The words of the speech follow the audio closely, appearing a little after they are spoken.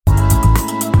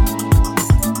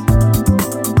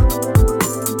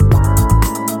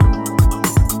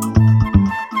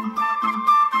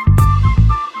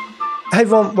Hey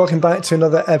everyone, welcome back to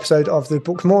another episode of the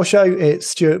Book More Show. It's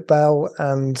Stuart Bell,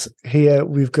 and here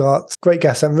we've got great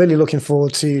guests. I'm really looking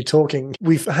forward to talking.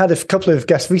 We've had a couple of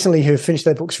guests recently who have finished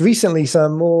their books recently, so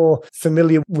I'm more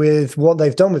familiar with what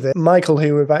they've done with it. Michael,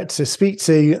 who we're about to speak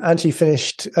to, actually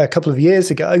finished a couple of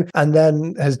years ago and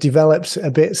then has developed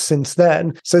a bit since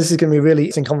then. So this is going to be a really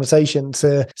interesting conversation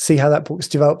to see how that book's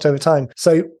developed over time.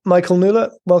 So Michael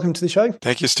Nula, welcome to the show.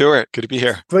 Thank you, Stuart. Good to be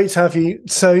here. Great to have you.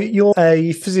 So you're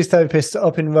a physiotherapist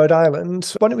up in Rhode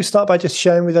Island. Why don't we start by just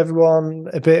sharing with everyone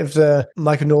a bit of the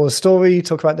Michael Nula story,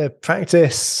 talk about the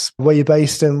practice, where you're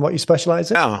based and what you specialize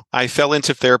in? Yeah, I fell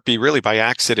into therapy really by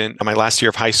accident. In my last year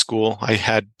of high school, I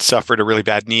had suffered a really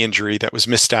bad knee injury that was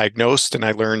misdiagnosed, and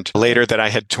I learned later that I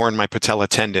had torn my patella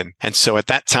tendon. And so at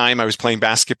that time, I was playing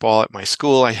basketball at my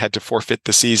school. I had to forfeit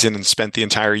the season and spent the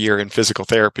entire year in physical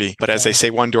therapy. But as they say,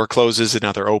 one door closes,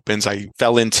 another opens. I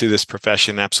fell into this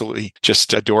profession, absolutely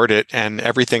just adored it. And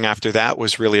everything after that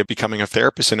was really becoming a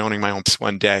therapist and owning my own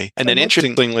one day. And then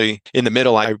interestingly, in the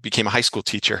middle, I became a high school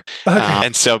teacher.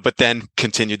 But then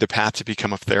continued the path to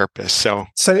become a therapist. So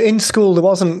in school, there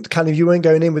wasn't you weren't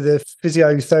going in with a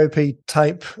physiotherapy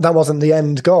type. That wasn't the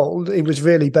end goal. It was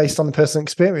really based on the personal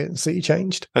experience that you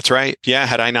changed. That's right. Yeah.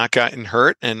 Had I not gotten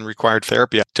hurt and required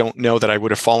therapy, I don't know that I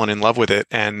would have fallen in love with it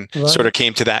and sort of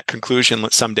came to that conclusion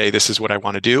that someday this is what I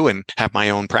want to do and have my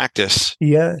own practice.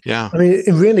 Yeah. I mean,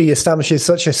 it really establishes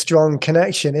such a strong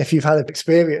connection if you've had an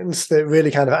experience that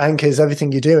really kind of anchors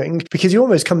everything you're doing, because you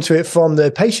almost come to it from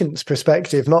the patient's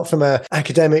perspective, not from an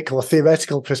academic or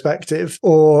theoretical perspective,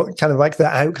 or kind of like the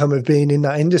outcome of being in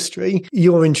that industry.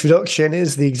 Your introduction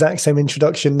is the exact same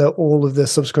introduction that all of the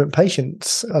subsequent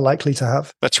patients are likely to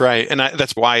have. That's right. And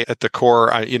that's why at the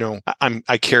core,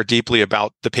 I care deeply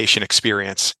about the patient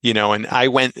experience, and when I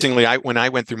went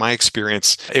through my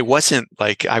experience, it wasn't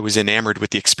like I was enamored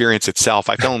with the experience itself.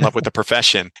 I fell in love with the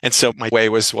profession. And so my way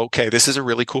was, okay, this is a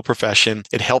really cool profession.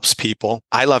 It helps people.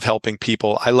 I love helping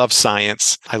people. I love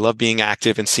science. I love being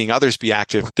active and seeing others be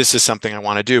active. This is something I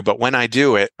want to do. But when I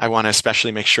do it, I want to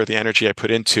especially make sure the energy I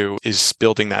put into is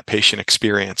building that patient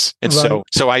experience. And so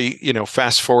I,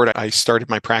 fast forward, I started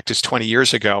my practice 20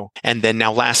 years ago. And then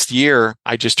now last year,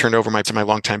 I just turned over to my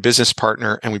longtime business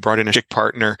partner, and we brought in a chick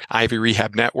partner, Ivy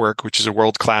Rehab Network, which is a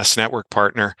world-class network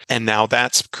partner. And now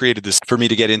that's created this for me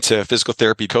to get into physical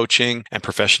therapy coaching and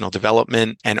professional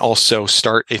development, and also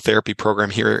start a therapy program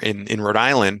here in Rhode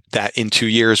Island that in 2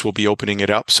 years we'll be opening it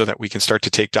up so that we can start to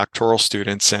take doctoral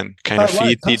students and kind of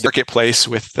feed the marketplace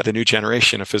with the new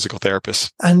generation of physical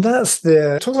therapists. And that's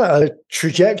talking about a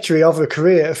trajectory of a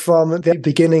career from the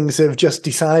beginnings of just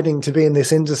deciding to be in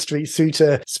this industry through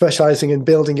to specializing and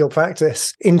building your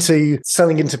practice into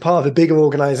selling into part of a bigger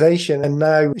organization, and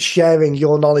now sharing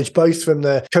your knowledge both from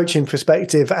the coaching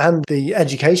perspective and the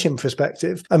education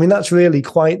perspective. I mean, that's really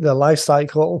quite the life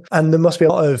cycle. And there must be a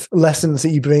lot of lessons that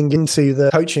you bring into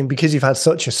the coaching because you've had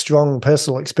such a strong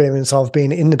personal experience of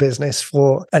being in the business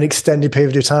for an extended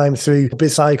period of time through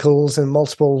biz cycles and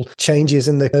multiple changes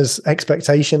in the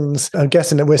expectations. I'm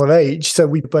guessing that we're of age. So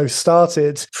we both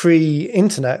started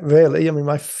pre-internet, really. I mean,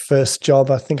 my first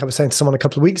job, I think I was saying to someone a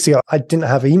couple of weeks ago, I didn't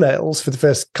have emails for the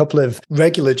first couple of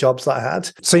regular jobs that I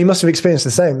had. So you must have experienced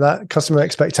the same. That customer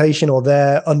expectation or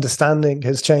their understanding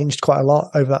has changed quite a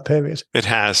lot over that period. It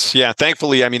has. Yeah.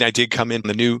 Thankfully, I did come in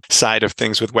the new side of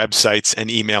things with websites and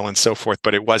email and so forth,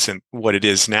 but it wasn't what it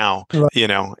is now,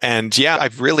 And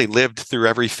I've really lived through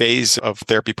every phase of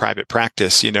therapy private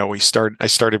practice. I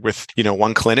started with,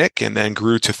 one clinic and then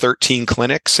grew to 13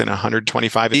 clinics and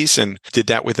 125 of these, and did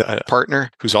that with a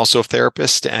partner who's also a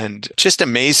therapist, and just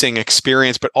amazing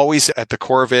experience, but always at the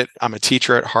core of it, I'm a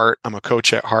teacher at heart. I'm a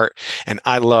coach at heart, and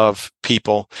I love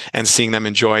people and seeing them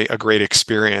enjoy a great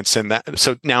experience. And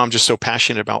so now I'm just so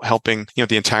passionate about helping,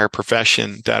 the entire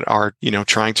profession that are,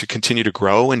 trying to continue to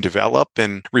grow and develop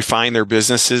and refine their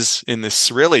businesses in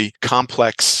this really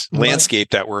complex landscape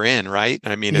that we're in, right?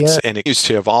 I mean, it continues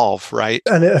to evolve, right?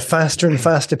 And at a faster and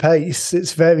faster pace,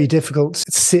 it's very difficult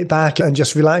to sit back and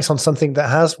just relax on something that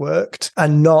has worked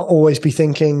and not always be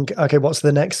thinking, okay, what's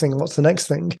the next thing? What's the next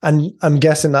thing? And I'm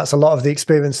guessing that's a lot of the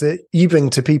experience that you bring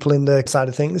to people in the side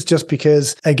of things, just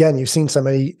because, again, you've seen so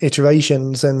many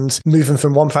iterations, and moving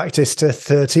from one practice to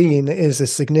 13 is a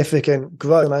significant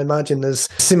growth. And I imagine there's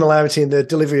similarity in the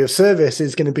delivery of service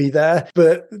is going to be there,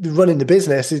 but running the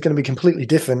business is going to be completely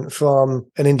different from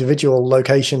an individual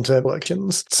location to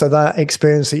locations. So that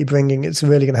experience that you're bringing, it's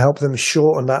really going to help them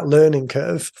shorten that learning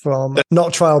curve from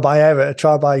not trial by error,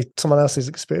 trial by someone else's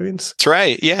experience. That's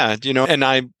right. Yeah. And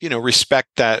I, respect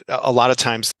that a lot of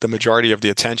times the majority of the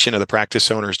attention of the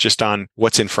practice owner is just on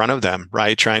what's in front of them,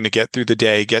 right? Trying to get through the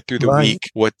day, get through the week,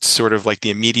 what's sort of like the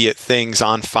immediate thing things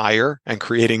on fire and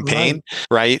creating pain,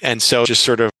 right? And so just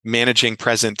sort of managing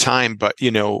present time. But,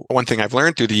 one thing I've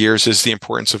learned through the years is the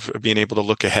importance of being able to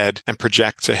look ahead and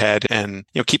project ahead and,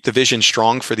 keep the vision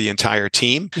strong for the entire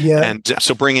team. Yeah. And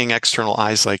so bringing external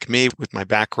eyes like me with my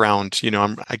background,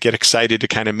 I get excited to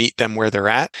kind of meet them where they're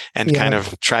at and kind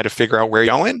of try to figure out where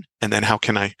you're going. And then how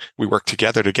can we work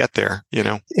together to get there,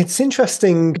 It's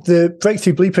interesting, the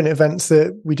Breakthrough Blueprint events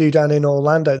that we do down in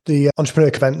Orlando, the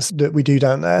entrepreneur events that we do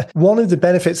down there. One of the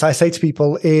benefits I say to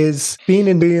people is being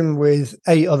in a room with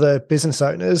 8 other business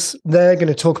owners, they're going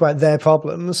to talk about their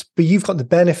problems, but you've got the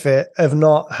benefit of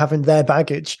not having their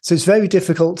baggage. So it's very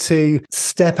difficult to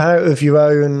step out of your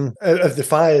own, of the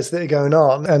fires that are going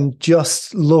on and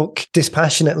just look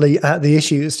dispassionately at the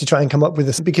issues to try and come up with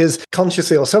this, because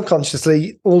consciously or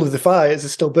subconsciously, all of the fires are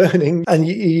still burning and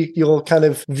your kind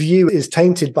of view is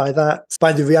tainted by that,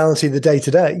 by the reality of the day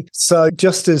to day. So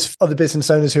just as other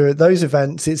business owners who are at those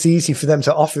events, it's easy for them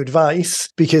to offer advice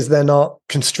because they're not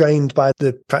constrained by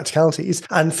the practicalities.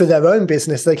 And for their own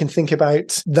business, they can think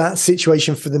about that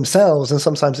situation for themselves. And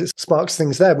sometimes it sparks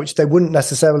things there, which they wouldn't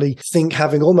necessarily think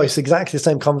having almost exactly the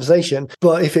same conversation,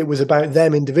 but if it was about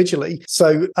them individually.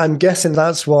 So I'm guessing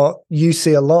that's what you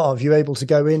see a lot of. You're able to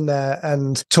go in there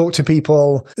and talk to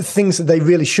people things that they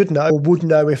really should know or would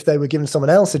know if they were giving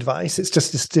someone else advice. It's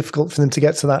just as difficult for them to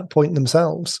get to that point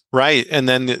themselves. Right. And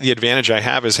then the advantage I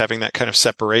have is having that kind of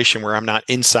separation where I'm not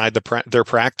inside their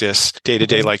practice day to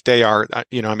day like they are.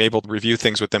 I'm able to review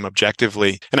things with them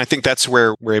objectively. And I think that's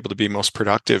where we're able to be most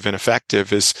productive and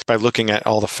effective is by looking at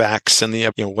all the facts and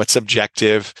the, what's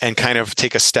objective and kind of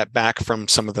take a step back from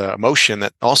some of the emotion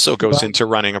that also goes into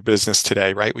running a business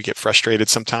today, right? We get frustrated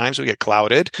sometimes, we get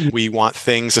clouded. We want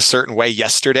things a certain way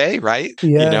yesterday, right?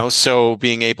 Yeah. So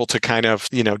being able to kind of,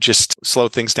 just slow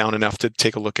things down enough to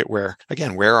take a look at where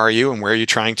are you and where are you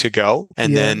trying to go?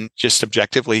 And then just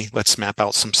objectively, let's map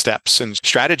out some steps and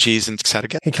strategies and how to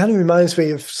get. It kind of reminds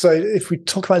me of, so if we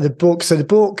talk about the book, so the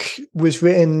book was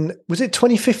written, was it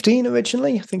 2015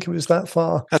 originally? I think it was that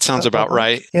far. That sounds about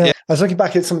right. Yeah. I was looking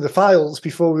back at some of the files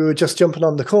before we were just jumping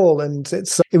on the call, and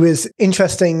it was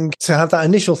interesting to have that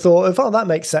initial thought of, oh, that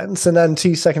makes sense. And then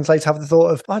 2 seconds later have the thought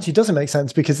of, oh, actually, it doesn't make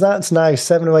sense because that's now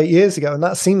 7 or 8 years ago. And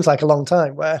that seems like a long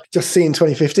time, where just seeing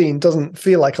 2015 doesn't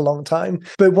feel like a long time.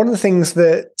 But one of the things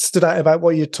that stood out about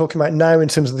what you're talking about now in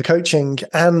terms of the coaching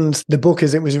and the book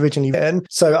as it was originally written.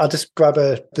 So I'll just grab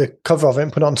the cover of it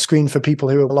and put it on screen for people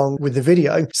who are along with the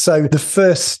video. So the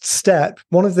first step,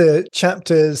 one of the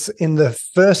chapters in the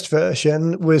first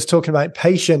version was talking about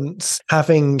patients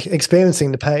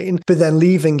experiencing the pain, but then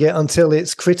leaving it until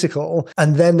it's critical.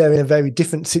 And then they're in a very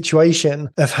different situation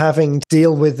of having to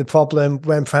deal with the problem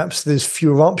when perhaps there's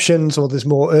fewer options or there's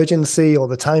more urgency or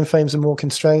the timeframes are more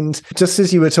constrained. Just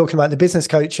as you were talking about the business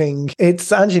coaching,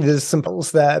 it's actually, there's some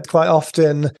goals there. Quite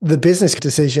often the business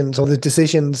decisions or the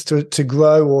decisions to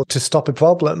grow or to stop a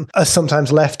problem are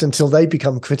sometimes left until they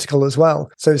become critical as well.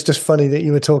 So it's just funny that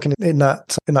you were talking in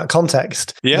that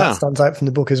context. Yeah. That stands out from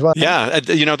the book as well. Yeah.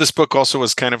 This book also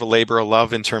was kind of a labor of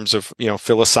love in terms of,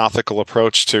 philosophical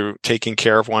approach to taking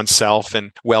care of oneself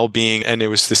and well-being. And it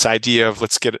was this idea of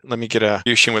let me get a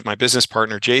contribution with my business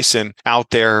partner, Jason, out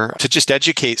there to just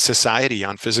educate society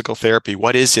on physical therapy.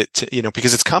 What is it?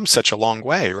 Because it's come such a long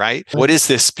way, right? What is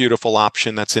this beautiful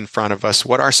option that's in front of us?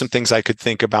 What are some things I could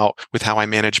think about with how I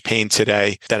manage pain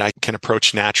today that I can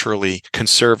approach naturally,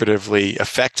 conservatively,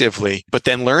 effectively, but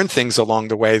then learn things along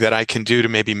the way that I can do to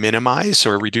maybe minimize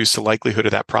or reduce the likelihood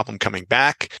of that problem coming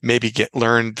back, maybe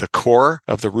learn the core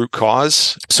of the root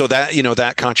cause. So that,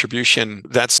 that contribution,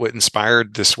 that's what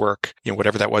inspired this work,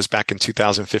 whatever that was back in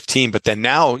 2015. But then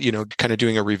now, kind of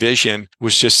doing a revision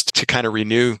was just to kind of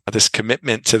renew this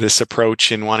commitment to this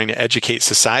approach and wanting to educate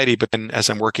society. But then as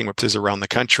I'm working with businesses around the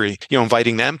country,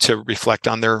 inviting them to reflect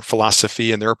on their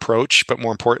philosophy and their approach, but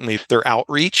more importantly, their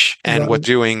outreach and what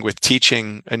doing with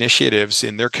teaching initiatives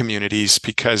in their communities.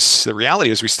 Because the reality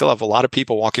is we still have a lot of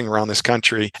people walking around this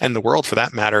country and the world for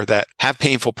that matter that have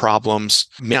painful problems,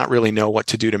 may not really know what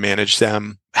to do to manage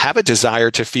them, have a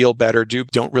desire to feel better,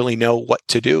 don't really know what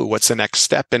to do. What's the next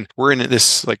step? And we're in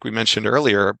this, like we mentioned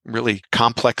earlier, really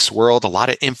complex world. A lot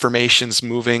of information's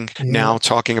moving now,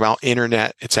 talking about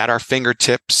internet. It's at our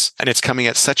fingertips and it's coming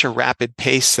at such a rapid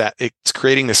pace that it's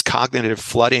creating this cognitive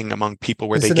flooding among people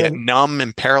where they get numb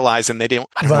and paralyzed and I don't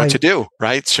know what to do,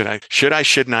 right?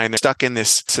 Shouldn't I? And they're stuck in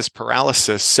this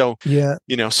paralysis. So,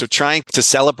 so trying to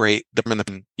celebrate the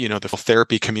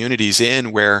therapy communities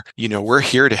where, we're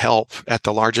here to help at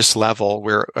the largest level.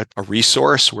 We're a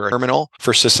resource, we're a terminal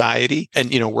for society,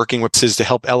 and, working with is to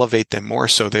help elevate them more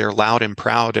so they're loud and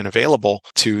proud and available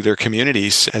to their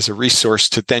communities as a resource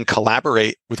to then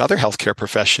collaborate with other healthcare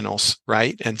professionals,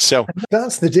 right? And so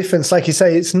that's the difference. Like you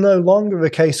say, it's no longer a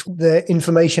case the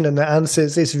information and the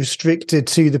answers is restricted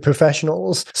to the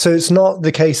professionals. So it's not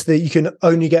the case that you can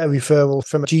only get a referral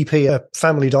from a GP, a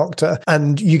family doctor,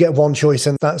 and you get one choice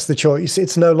and that's the choice.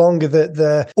 It's no longer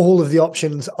that all of the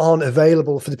options aren't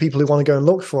available for the people who want to go and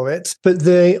look for it, but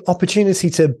the opportunity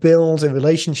to build a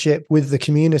relationship with the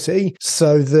community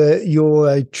so that you're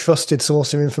a trusted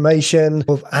source of information,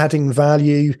 of adding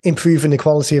value, improving the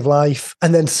quality of life.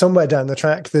 And then somewhere down the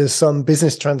track, there's some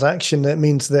business transaction that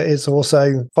means that it's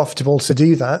also profitable to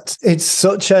do that. It's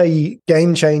such a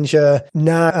game changer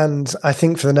now, and I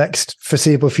think for the next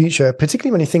foreseeable future,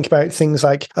 particularly when you think about things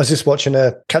like, I was just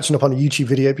catching up on a YouTube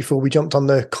video before we jumped on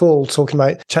the call talking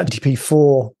about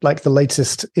ChatGPT-4, like the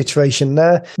latest iteration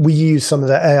there. We use some of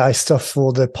the AI stuff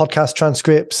for the podcast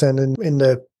transcripts and in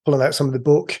the pulling out some of the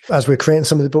book as we're creating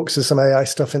some of the books. There's some AI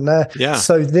stuff in there. Yeah.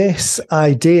 So this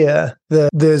idea that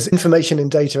there's information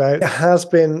and data out, it has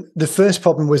been, the first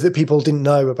problem was that people didn't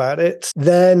know about it.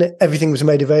 Then everything was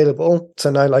made available.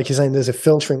 So now, like you're saying, there's a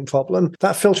filtering problem.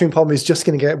 That filtering problem is just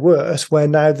going to get worse, where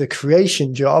now the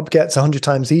creation job gets 100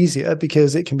 times easier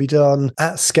because it can be done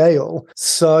at scale.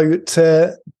 So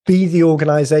to be the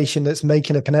organization that's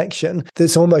making a connection,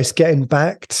 that's almost getting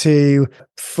back to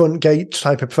front gate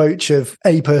type approach of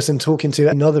a person talking to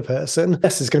another person.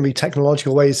 Yes, there's going to be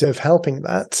technological ways of helping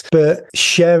that, but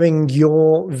sharing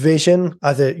your vision,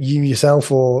 either you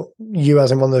yourself or you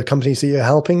as in one of the companies that you're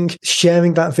helping,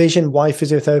 sharing that vision, why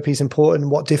physiotherapy is important,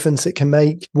 what difference it can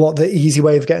make, what the easy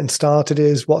way of getting started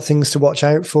is, what things to watch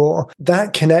out for.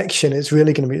 That connection is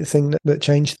really going to be the thing that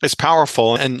changed. It's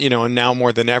powerful. And, and now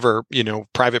more than ever,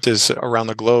 private around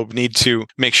the globe need to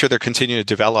make sure they're continuing to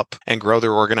develop and grow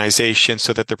their organization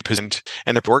so that they're present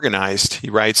and they're organized,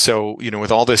 right? So,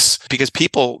 with all this, because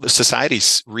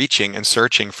society's reaching and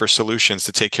searching for solutions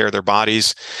to take care of their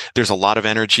bodies. There's a lot of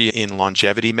energy in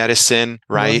longevity medicine,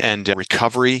 right? Mm-hmm. And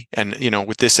recovery. And,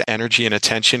 with this energy and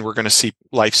attention, we're going to see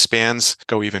lifespans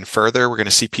go even further. We're going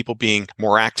to see people being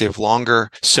more active longer.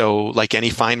 So like any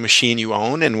fine machine you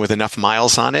own and with enough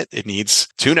miles on it, it needs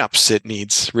tune-ups, it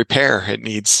needs repair, it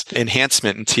needs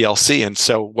enhancement and TLC. And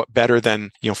so what better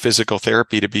than, physical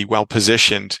therapy to be well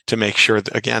positioned to make sure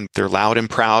that, again, they're loud and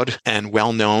proud and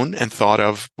well known and thought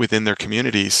of within their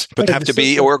communities, but have to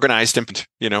be organized and,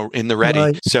 in the ready.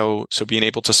 Right. So being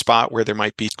able to spot where there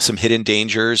might be some hidden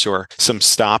dangers or some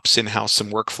stops in how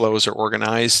some workflows are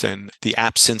organized and the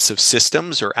absence of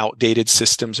systems or outdated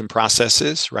systems and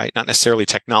processes, right? Not necessarily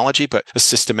technology, but a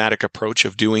systematic approach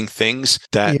of doing things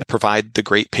that provide the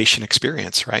great patient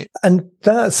experience, right? And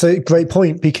that's a great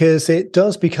point, because it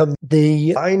does become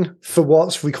the line for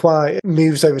what's required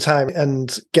moves over time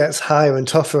and gets higher and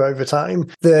tougher over time.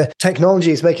 The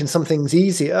technology is making some things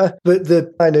easier, but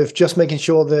the kind of just making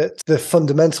sure that the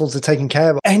fundamentals are taken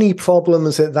care of. Any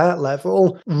problems at that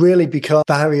level really become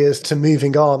barriers to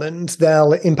moving on, and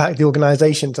they'll impact the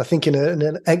organizations, I think, in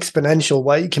an exponential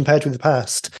way compared with the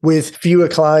past, with fewer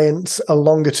clients, a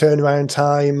longer turnaround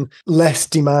time, less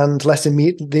demand, less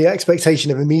immediate, the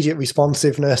expectation of immediate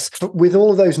responsiveness. With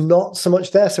all of those not so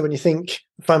much there. So when you think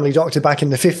family doctor back in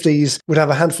the 50s would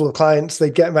have a handful of clients,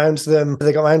 they'd get around to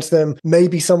them,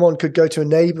 maybe someone could go to a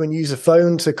neighbor and use a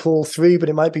phone to call through, but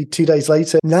it might be 2 days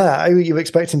later. Now you're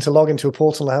expecting to log into a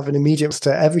portal and have an immediate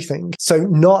to everything. So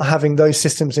not having those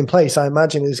systems in place, I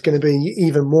imagine, is going to be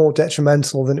even more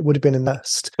detrimental than it would have been in the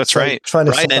past. That's right. Trying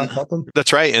to solve that problem.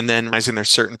 That's right. And then realizing there's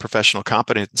certain professional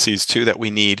competencies too that we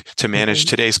need to manage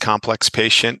today's complex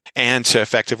patient and to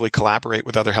effectively collaborate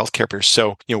with other healthcare peers.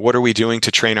 So, what are we doing to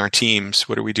train our teams?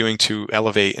 What are we doing to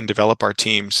elevate and develop our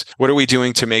teams? What are we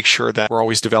doing to make sure that we're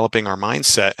always developing our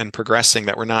mindset and progressing,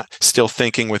 that we're not still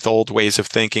thinking with old ways of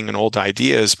thinking and old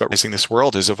ideas, but realizing this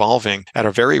world is evolving at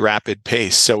a very rapid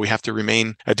pace. So we have to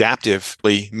remain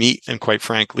adaptively, meet and quite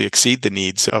frankly exceed the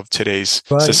needs of today's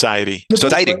society. So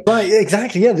exciting. Right,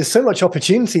 exactly. Yeah, there's so much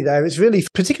opportunity there. It's really,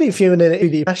 particularly if you're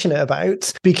really passionate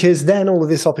about, because then all of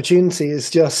this opportunity is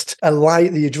just a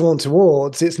light that you're drawn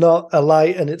towards. It's not a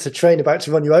light and it's a train about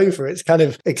to run you over. It's kind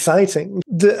of exciting.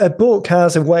 A book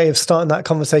has a way of starting that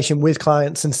conversation with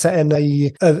clients and setting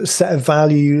a set of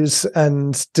values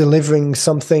and delivering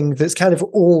something that's kind of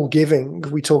all giving.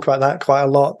 We talk about that quite a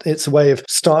lot. It's a way of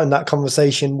starting that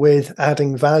conversation with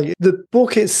adding value. The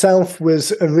book itself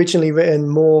was originally written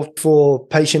more for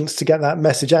patients to get that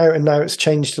message out, and now it's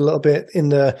changed a little bit in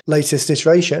the latest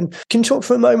iteration. Can you talk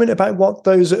for a moment about what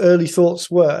those early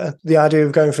thoughts were? The idea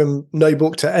of going from no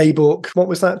book to a book. What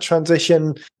was that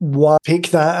transition? Why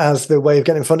pick that as the way of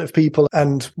getting in front of people?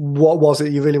 And what was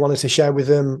it you really wanted to share with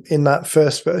them in that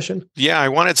first version? Yeah, I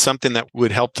wanted something that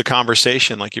would help the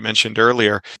conversation, like you mentioned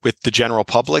earlier, with the general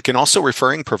public and also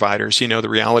referring providers. The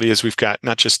reality is we've got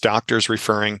not just doctors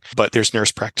referring, but there's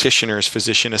nurse practitioners,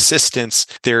 physician assistants,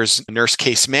 there's nurse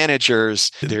case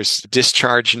managers, there's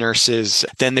discharge nurses,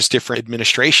 then there's different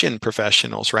administration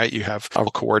professionals, right? You have a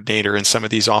coordinator in some of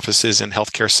these offices and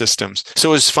healthcare systems. So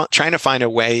it was trying to find a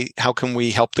way, how can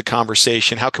we help the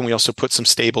conversation? How can we also put some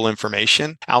stable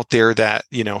information out there that,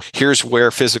 here's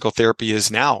where physical therapy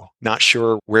is now. Not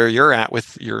sure where you're at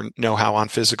with your know-how on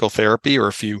physical therapy, or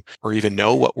if you or even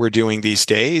know what we're doing these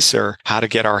days, or how to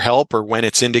get our help, or when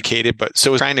it's indicated. But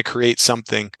so trying to create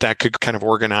something that could kind of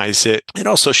organize it and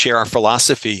also share our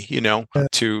philosophy,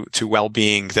 to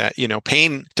well-being, that,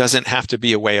 pain doesn't have to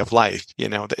be a way of life.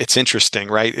 It's interesting,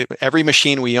 right? Every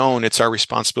machine we own, it's our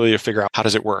responsibility to figure out how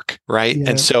does it work, right? Yeah.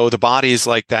 And so the body is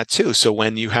like that too. So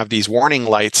when you have these warning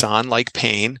lights on, like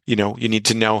pain, you need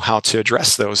to know how to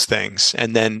address those things.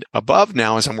 And then above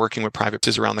now, as I'm working with private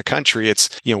practices around the country, it's,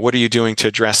 what are you doing to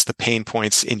address the pain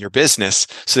points in your business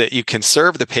so that you can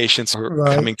serve the patients who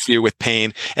are coming to you with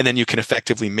pain, and then you can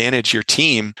effectively manage your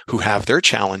team who have their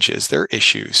challenges, their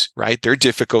issues, right? Their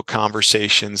difficult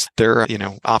conversations, their,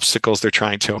 obstacles they're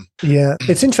trying to. Yeah.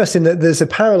 It's interesting that there's a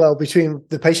parallel between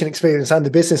the patient experience and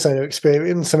the business owner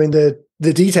experience. I mean,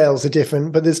 the details are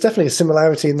different, but there's definitely a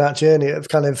similarity in that journey of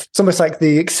kind of, it's almost like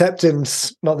the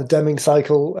acceptance, not the Deming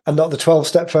cycle and not the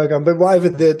 12-step program, but whatever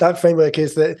that framework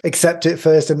is, that accept it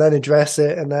first and then address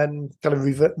it and then kind of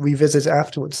revisit it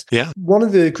afterwards. Yeah. One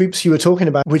of the groups you were talking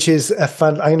about, which is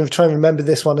I'm going to try and remember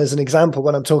this one as an example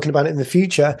when I'm talking about it in the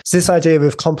future, is this idea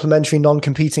of complementary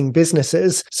non-competing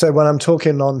businesses. So when I'm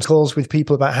talking on calls with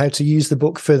people about how to use the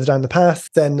book further down the path,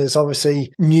 then there's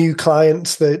obviously new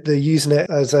clients that they're using it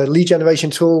as a lead generation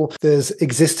tool. There's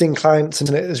existing clients and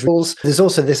it as rules. There's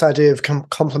also this idea of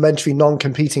complementary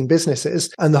non-competing businesses,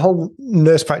 and the whole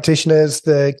nurse practitioners,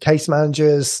 the case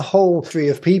managers, a whole tree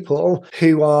of people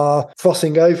who are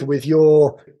crossing over with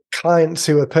your clients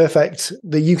who are perfect,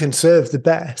 that you can serve the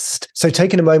best. So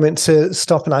taking a moment to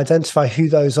stop and identify who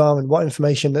those are and what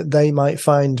information that they might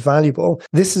find valuable.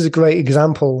 This is a great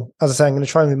example. As I say, I'm going to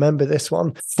try and remember this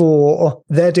one. For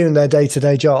they're doing their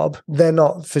day-to-day job. They're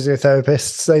not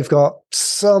physiotherapists. They've got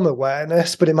some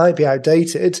awareness, but it might be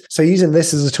outdated. So using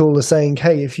this as a tool of saying,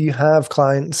 hey, if you have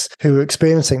clients who are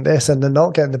experiencing this and they're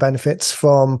not getting the benefits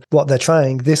from what they're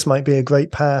trying, this might be a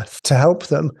great path to help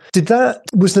them.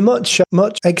 Was there much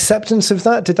acceptance of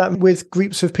that? Did that with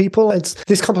groups of people?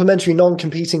 This complementary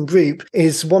non-competing group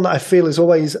is one that I feel is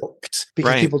always booked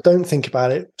because people don't think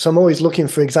about it. So I'm always looking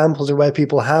for examples of where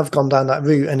people have gone down that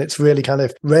route and it's really kind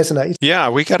of resonated. Yeah,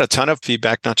 we got a ton of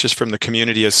feedback, not just from the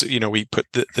community, as we put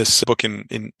this book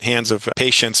in hands of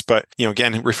patients, but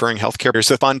again, referring healthcare. There's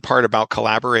the fun part about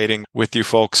collaborating with you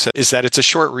folks is that it's a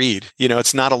short read.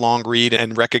 It's not a long read,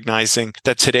 and recognizing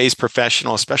that today's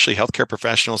professional, especially healthcare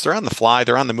professionals, they're on the fly,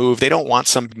 they're on the move. They don't want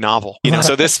some novel,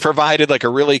 so this provided like a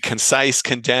really concise,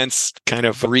 condensed kind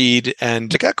of read,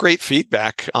 and I got great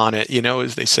feedback on it.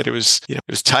 As they said, it was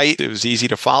tight, it was easy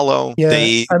to follow. Yeah,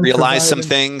 they realized some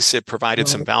things. It provided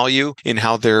some value in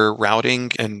how they're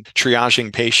routing and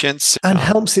triaging patients, and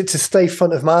helps it to stay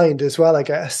front of mind as well, I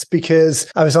guess,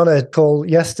 because I was on a call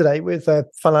yesterday with a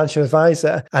financial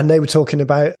advisor, and they were talking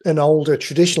about an older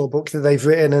traditional book that they've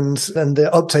written, and the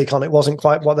uptake on it wasn't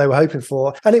quite what they were hoping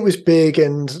for, and it was big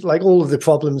and like all of the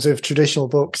problems of traditional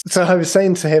books. So I was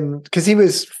saying to him, because he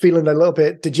was feeling a little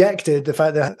bit dejected, the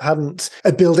fact that it hadn't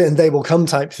a build it and they will come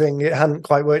type thing, it hadn't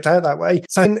quite worked out that way.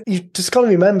 So you just got to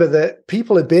remember that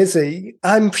people are busy.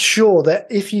 I'm sure that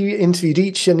if you interviewed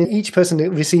each person that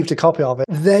received a copy of it,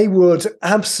 they would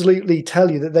absolutely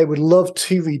tell you that they would love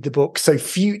to read the book. So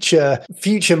future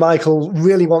Michael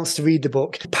really wants to read the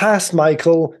book. Past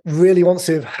Michael really wants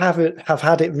to have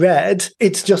had it read.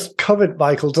 It's just current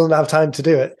Michael doesn't have time to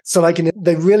do it. So like they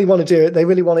They really want to do it. They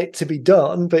really want it to be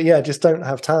done, but yeah, just don't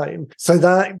have time. So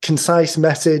that concise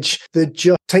message that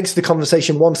just takes the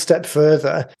conversation one step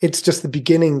further, it's just the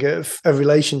beginning of a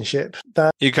relationship.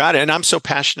 You got it. And I'm so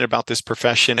passionate about this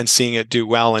profession and seeing it do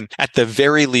well. And at the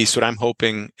very least, what I'm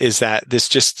hoping is that this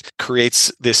just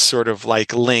creates this sort of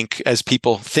like link as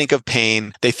people think of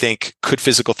pain, they think, could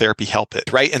physical therapy help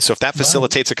it, right? And so if that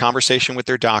facilitates a conversation with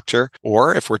their doctor,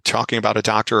 or if we're talking about a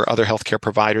doctor or other healthcare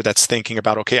provider that's thinking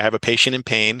about, okay, I have a patient in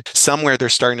pain, somewhere they're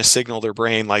starting to signal their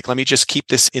brain, like, let me just keep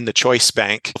this in the choice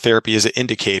bank. Therapy is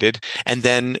indicated. And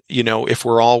then, if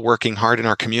we're all working hard in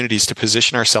our communities to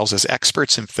position ourselves as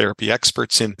experts in therapy,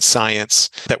 experts in science,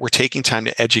 that we're taking time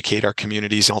to educate our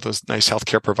communities, all those nice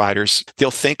healthcare providers,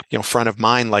 they'll think, front of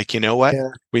mind, like, what? Yeah.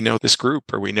 We know this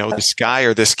group, or we know this guy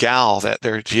or this gal that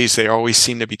they always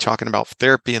seem to be talking about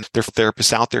therapy, and there are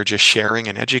therapists out there just sharing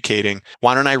and educating.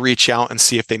 Why don't I reach out and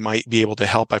see if they might be able to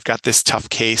help? I've got this tough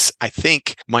case I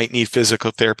think might need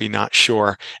physical therapy, not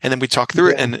sure. And then we talk through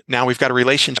it, and now we've got a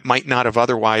relationship might not have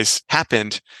otherwise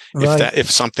happened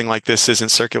if something like this isn't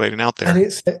circulating out there. And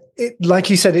it's like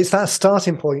you said, it's that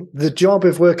starting point. The job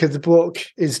of work of the book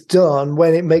is done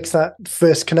when it makes that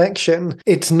first connection.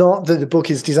 It's not that the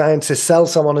book is designed to sell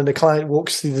someone and the client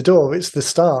walks through the door. It's the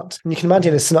start. And you can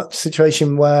imagine a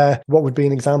situation where, what would be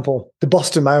an example? The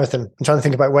Boston Marathon. I'm trying to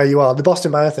think about where you are. The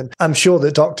Boston Marathon. I'm sure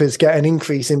that doctors get an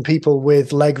increase in people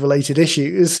with leg-related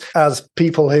issues as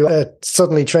people who are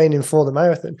suddenly training for the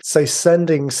marathon. So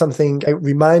sending something out,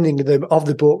 reminding them of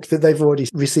the book that they've already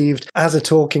received as a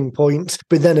talking point,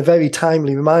 but then a very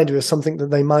timely reminder of something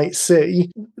that they might see.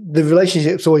 The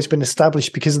relationship's always been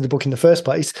established because of the book in the first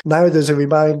place. Now there's a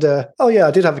reminder, oh yeah,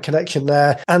 I did have a connection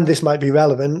there, and this might be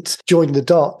relevant. Join the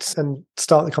dots and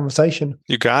start the conversation.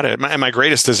 You got it. My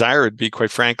greatest desire would be,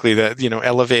 quite frankly, that,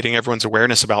 elevating everyone's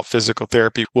awareness about physical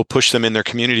therapy will push them in their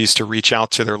communities to reach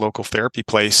out to their local therapy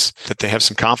place that they have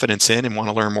some confidence in and want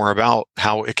to learn more about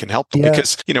how it can help them. Yeah.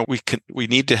 Because, we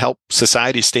need to help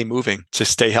society stay moving, to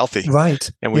stay healthy. Right.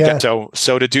 And we got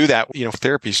so to do that,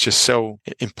 therapy is just so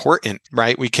important,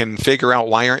 right? We can figure out,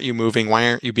 why aren't you moving? Why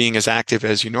aren't you being as active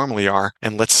as you normally are?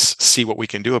 And let's see what we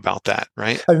can do about that,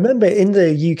 right? I remember in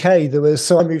the UK,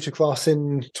 I moved across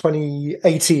in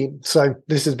 2018. So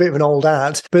this is a bit of an old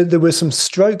ad, but there were some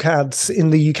stroke ads in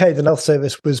the UK. The Health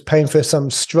Service was paying for some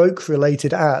stroke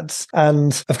related ads.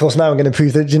 And of course, now I'm going to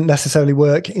prove that it didn't necessarily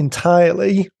work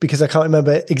entirely, because I can't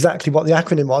remember exactly what the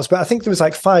acronym was, but I think there was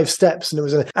like 5 steps and there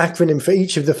was an acronym for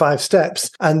each of the 5 steps.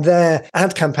 And their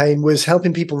ad campaign was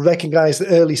helping people recognize the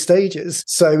early stages.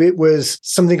 So it was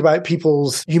something about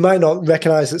you might not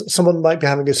recognize that someone might be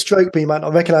having a stroke, but you might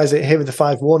not recognize it. Here are the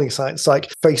 5 warning signs,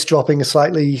 like face dropping,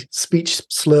 slightly speech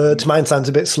slurred. Mine sounds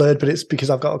a bit slurred, but it's because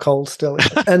I've got a cold still.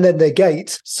 And then their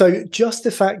gait. So just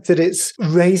the fact that it's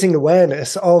raising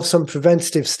awareness of some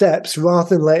preventative steps rather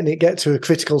than letting it get to a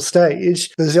critical stage,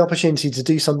 there's the opportunity to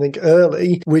do something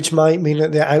early, which might mean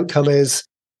that the outcome is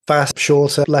fast,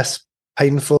 shorter, less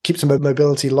painful, keeps them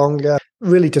mobility longer.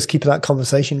 Really just keeping that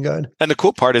conversation going. And the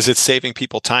cool part is it's saving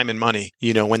people time and money.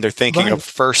 When they're thinking of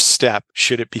first step,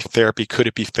 should it be therapy? Could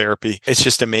it be therapy? It's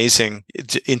just amazing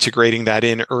integrating that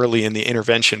in early in the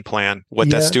intervention plan, what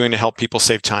that's doing to help people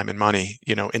save time and money,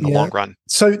 in the long run.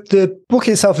 So the book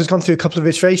itself has gone through a couple of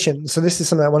iterations. So this is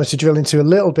something I wanted to drill into a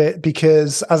little bit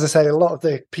because, as I say, a lot of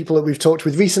the people that we've talked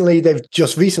with recently, they've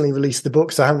just recently released the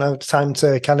book. So I haven't had time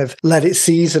to kind of let it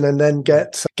season and then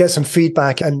get some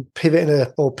feedback and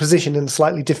pivot or position in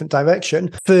slightly different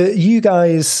direction. For you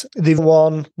guys, the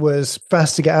one was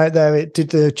fast to get out there. It did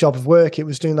the job of work. It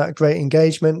was doing that great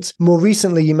engagement. More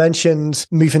recently, you mentioned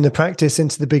moving the practice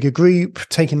into the bigger group,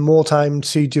 taking more time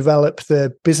to develop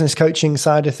the business coaching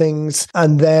side of things,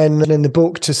 and then in the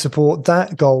book to support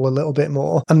that goal a little bit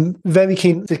more. I'm very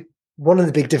keen. One of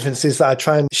the big differences that I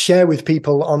try and share with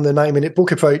people on the 90-minute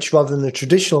book approach rather than the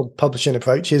traditional publishing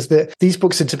approach is that these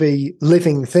books are to be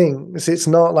living things. It's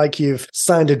not like you've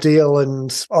signed a deal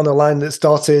and on a line that's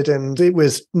dotted and it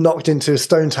was knocked into a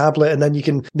stone tablet and then you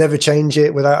can never change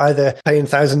it without either paying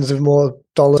thousands of more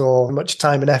dollars or much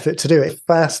time and effort to do it.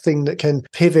 Fast thing that can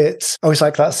pivot. I always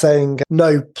like that saying,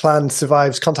 no plan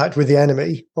survives contact with the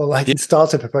enemy, or like in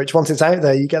startup approach. Once it's out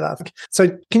there, you get that. So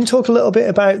can you talk a little bit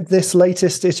about this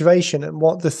latest iteration and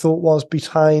what the thought was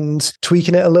behind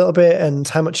tweaking it a little bit and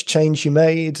how much change you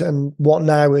made and what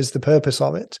now is the purpose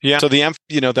of it? Yeah. So the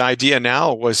idea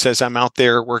now was, as I'm out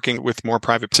there working with more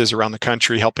private practices around the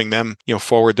country, helping them,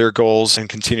 forward their goals and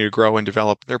continue to grow and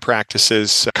develop their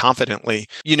practices confidently,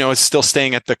 it's still staying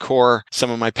saying at the core,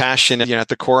 some of my passion, at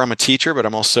the core, I'm a teacher, but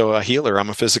I'm also a healer. I'm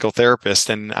a physical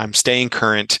therapist, and I'm staying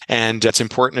current. And it's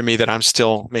important to me that I'm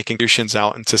still making contributions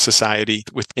out into society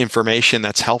with information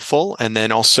that's helpful. And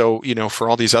then also, for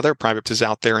all these other private practices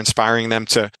out there, inspiring them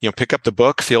to, pick up the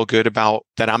book, feel good about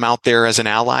that I'm out there as an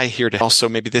ally here to also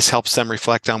maybe this helps them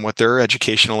reflect on what their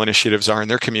educational initiatives are in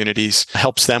their communities,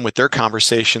 helps them with their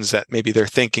conversations that maybe they're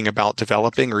thinking about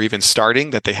developing or even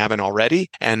starting that they haven't already,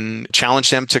 and challenge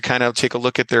them to kind of take a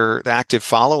look at their active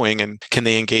following and can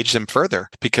they engage them further?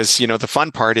 Because, the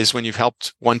fun part is when you've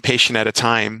helped one patient at a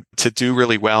time to do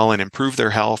really well and improve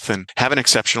their health and have an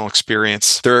exceptional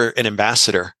experience, they're an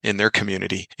ambassador in their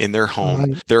community, in their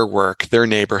home, their work, their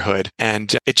neighborhood.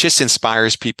 And it just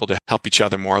inspires people to help each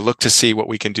other more, look to see what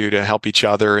we can do to help each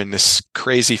other in this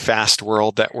crazy fast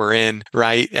world that we're in,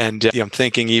 right? And I'm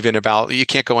thinking even about, you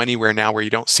can't go anywhere now where you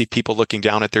don't see people looking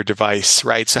down at their device,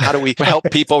 right? So how do we help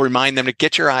people, remind them to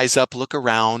get your eyes up, look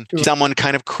around, someone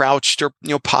kind of crouched or,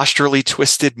 posturally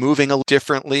twisted, moving a little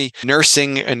differently,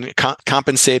 nursing and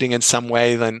compensating in some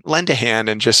way, then lend a hand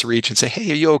and just reach and say,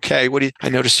 hey, are you okay? I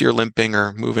noticed you're limping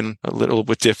or moving a little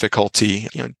with difficulty.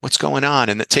 What's going on?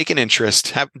 And take an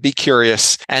interest, be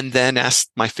curious, and then ask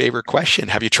my favorite question.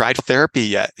 Have you tried therapy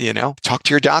yet? Talk to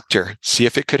your doctor, see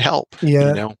if it could help.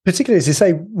 Yeah. Particularly, as you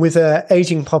say, with an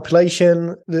aging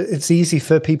population, it's easy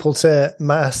for people to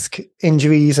mask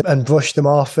injuries and brush them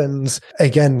off. And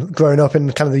again, growing up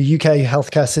in kind of the UK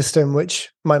healthcare system, which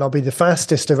might not be the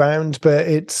fastest around,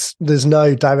 but there's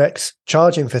no direct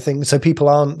charging for things. So people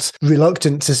aren't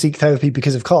reluctant to seek therapy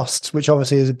because of costs, which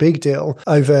obviously is a big deal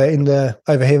over here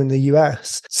in the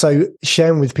US. So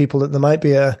sharing with people that there might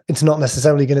be it's not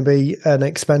necessarily going to be an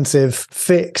expensive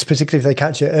fix, particularly if they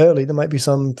catch it early. There might be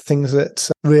some things that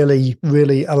really,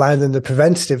 really allow them the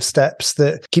preventative steps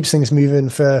that keeps things moving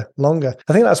for longer.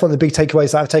 I think that's one of the big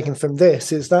takeaways that I've taken from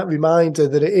this is that reminder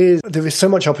that there is so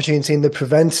much opportunity in the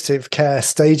preventative care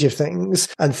stage of things,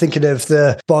 and thinking of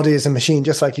the body as a machine,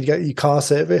 just like you'd get your car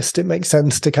serviced, it makes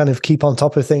sense to kind of keep on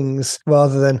top of things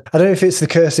rather than, I don't know if it's the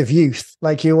curse of youth.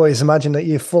 Like you always imagine that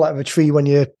you fall out of a tree when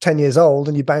you're 10 years old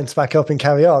and you bounce back up and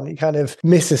carry on. You kind of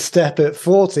miss a step at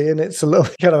 40 and it's you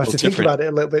kind of have to think about it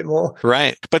a little bit more.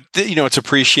 Right. But, it's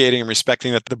appreciating and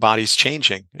respecting that the body's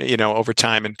changing, over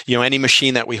time. And, any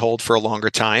machine that we hold for a longer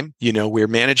time, we're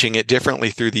managing it differently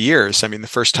through the years. I mean, the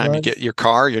first time you get your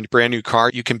brand new car,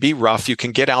 you can be rough, you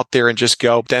can get out there and just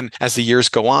go. Then as the years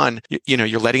go on,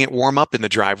 you're letting it warm up in the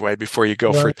driveway before you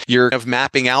go for you're of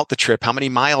mapping out the trip. How many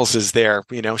miles is there?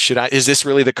 Is this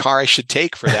really the car I should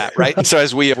take for that? Right. So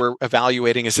as we're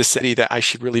evaluating, is this city that I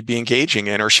should really be engaging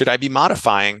in, or should I be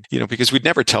modifying? Because we'd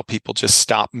never tell people just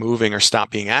stop moving or stop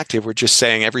being active. We're just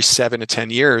saying every 7 to 10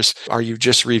 years, are you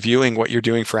just reviewing what you're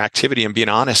doing for activity and being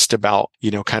honest about,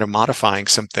 kind of modifying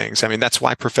some things? I mean, that's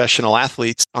why professional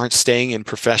athletes aren't staying in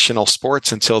professional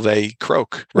sports until they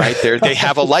croak, right? They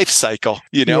have a life cycle,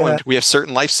 and we have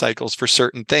certain life cycles for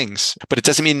certain things, but it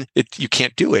doesn't mean you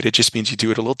can't do it. It just means you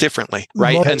do it a little differently,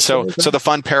 right? And so the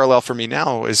fun parallel for me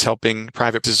now is helping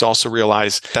private businesses also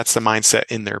realize that's the mindset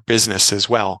in their business as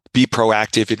well. Be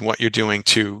proactive in what you're doing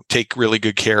to take really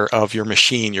good care of your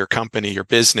machine, your company, your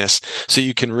business, so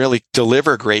you can really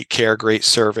deliver great care, great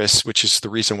service, which is the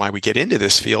reason why we get into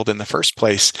this field in the first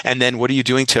place. And then what are you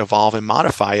doing to evolve and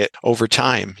modify it over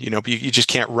time? You just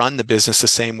can't run the business the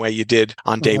same way you did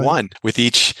on day one. With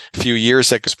each few years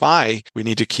that goes by, we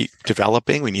need to keep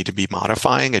developing. We need to be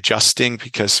modifying, adjusting,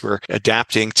 because we're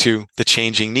adapting to the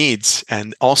changing needs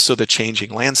and also the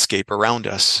changing landscape around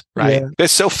us, right? Yeah.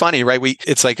 It's so funny, right?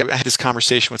 It's like I had this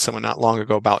conversation with someone not long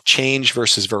ago about change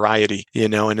versus variety,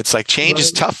 and it's like change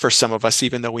is tough for some of us,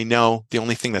 even though we know the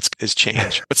only thing is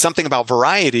change. But something about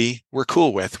variety, we're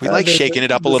cool with. We like shaking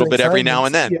it up a little bit every now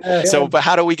and then. But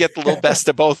how do we get the little best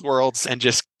of both worlds and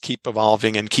just keep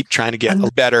evolving and keep trying to get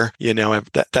better?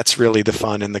 That's really the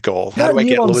fun and the goal. How do I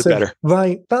get a little bit better?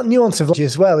 Right. That nuance of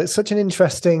as well. It's such an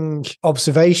interesting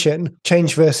observation,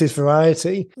 change versus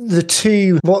variety. The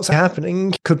two, what's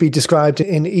happening could be described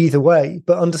in either way,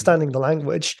 but understanding the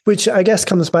language, which I guess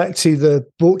comes back to the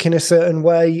book in a certain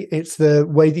way. It's the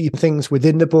way that things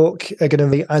within the book are going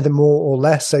to be either more or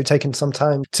less. So taking some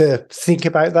time to think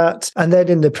about that. And then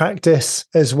in the practice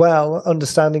as well,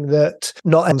 understanding that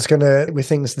not everyone's going to, with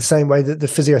things the same same way that the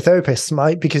physiotherapists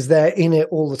might, because they're in it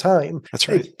all the time. That's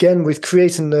right. Again, with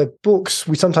creating the books,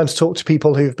 we sometimes talk to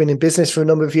people who've been in business for a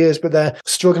number of years, but they're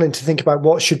struggling to think about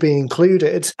what should be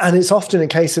included. And it's often a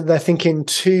case that they're thinking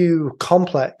too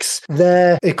complex.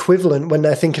 Their equivalent when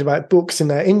they're thinking about books in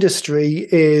their industry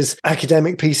is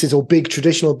academic pieces or big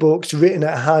traditional books written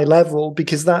at a high level,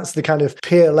 because that's the kind of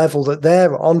peer level that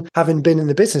they're on, having been in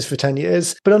the business for 10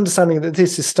 years. But understanding that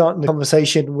this is starting a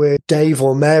conversation with Dave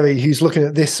or Mary, who's looking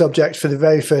at this subject for the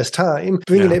very first time,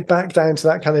 bringing it back down to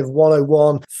that kind of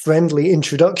 101 friendly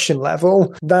introduction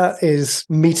level, that is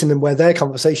meeting them where their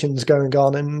conversation's going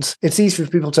on. And it's easy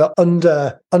for people to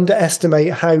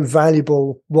underestimate how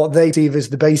valuable what they see as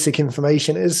the basic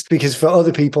information is, because for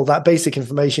other people, that basic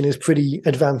information is pretty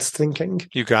advanced thinking.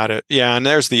 You got it. Yeah. And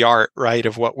there's the art, right,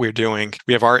 of what we're doing.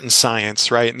 We have art and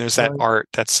science, right? And there's that art,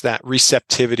 that's that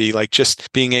receptivity, like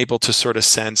just being able to sort of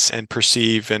sense and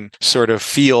perceive and sort of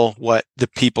feel what the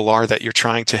people are that you're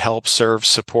trying to help, serve,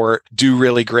 support, do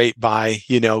really great by,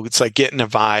 it's like getting a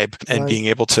vibe and being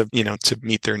able to, to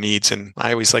meet their needs. And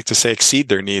I always like to say exceed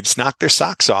their needs, knock their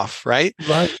socks off, right?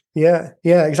 Right. Yeah,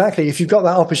 exactly. If you've got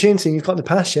that opportunity and you've got the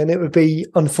passion, it would be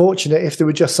unfortunate if there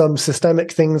were just some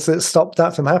systemic things that stopped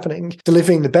that from happening.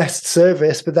 Delivering the best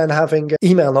service, but then having an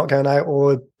email not going out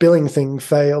or a billing thing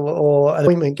fail or an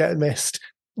appointment get missed.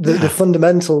 The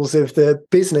fundamentals of the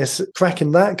business,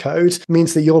 cracking that code,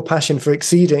 means that your passion for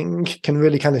exceeding can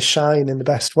really kind of shine in the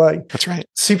best way. That's right.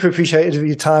 Super appreciated of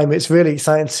your time. It's really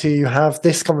exciting to have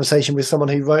this conversation with someone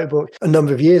who wrote a book a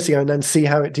number of years ago and then see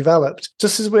how it developed.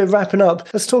 Just as we're wrapping up,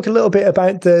 let's talk a little bit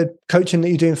about the coaching that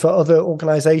you're doing for other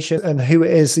organizations and who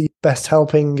it is that you're best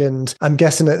helping. And I'm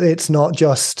guessing that it's not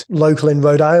just local in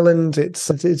Rhode Island. It's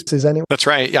anywhere. That's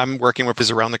right. I'm working with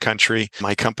us around the country.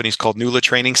 My company's called Nula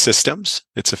Training Systems.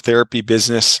 It's a therapy,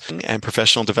 business, and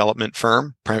professional development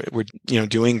firm. We're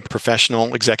doing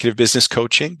professional executive business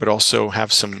coaching, but also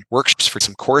have some workshops for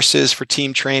some courses for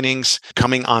team trainings,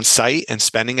 coming on site and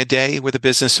spending a day with a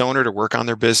business owner to work on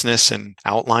their business and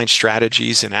outline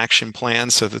strategies and action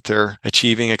plans so that they're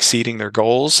exceeding their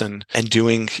goals and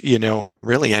doing,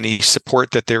 really any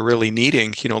support that they're really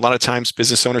needing. A lot of times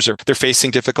business owners they're facing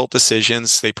difficult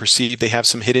decisions. They perceive they have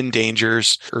some hidden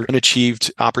dangers or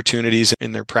unachieved opportunities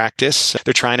in their practice.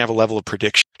 They're trying to have a level of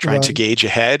prediction, trying to gauge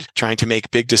ahead, trying to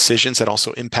make big decisions that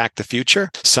also impact the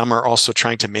future. Some are also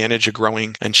trying to manage a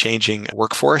growing and changing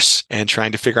workforce and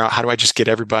trying to figure out, how do I just get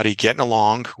everybody getting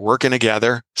along, working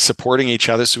together, supporting each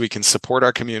other so we can support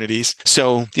our communities.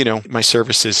 So, my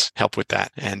services help with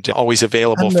that, and always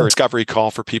available for a discovery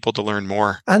call for people to learn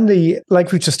more. And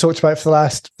like we just talked about for the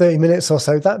last 30 minutes or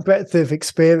so, that breadth of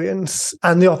experience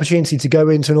and the opportunity to go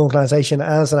into an organization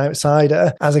as an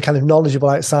outsider, as a kind of knowledgeable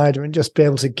outsider, and just be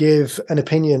able to give an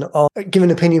opinion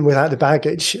without the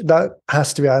baggage, that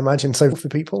has to be, I imagine, so for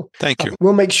people. Thank you.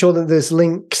 We'll make sure that there's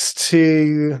links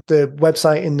to the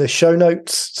website in the show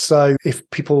notes. So if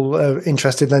people are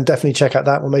interested, then definitely check out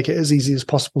that. We'll make it as easy as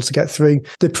possible to get through.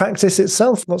 The practice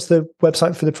itself, what's the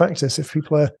website for the practice if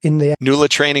people are in the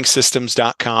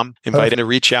NulaTrainingsystems.com. Invite them to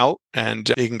reach out, and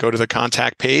you can go to the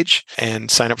contact page and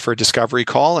sign up for a discovery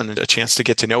call and a chance to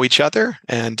get to know each other.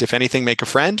 And if anything, make a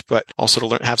friend, but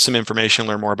also to have some information,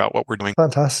 learn more about what we're doing.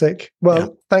 Fantastic.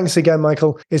 Well, thanks again,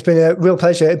 Michael. It's been a real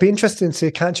pleasure. It'd be interesting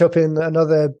to catch up in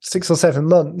another 6 or 7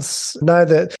 months now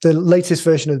that the latest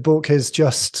version of the book has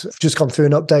just gone through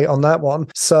an update on that one.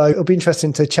 So it'll be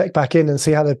interesting to check back in and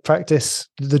see how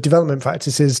the development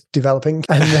practice is developing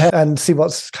and see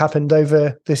what's happened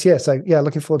over this year. So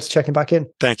looking forward to checking back in.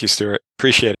 Thank you, Stuart.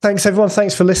 Appreciate it. Thanks, everyone.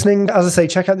 Thanks for listening. As I say,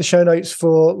 check out the show notes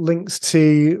for links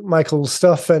to Michael's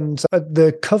stuff. And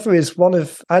the cover is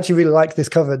I actually really like this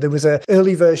cover. There was an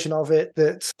early version of it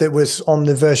that was on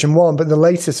the version 1, but the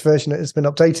latest version that has been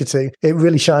updated to, it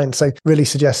really shines. So really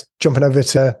suggest jumping over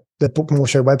to the Book More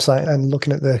Show website and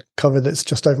looking at the cover that's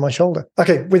just over my shoulder.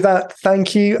 Okay, with that,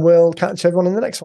 thank you. We'll catch everyone in the next one.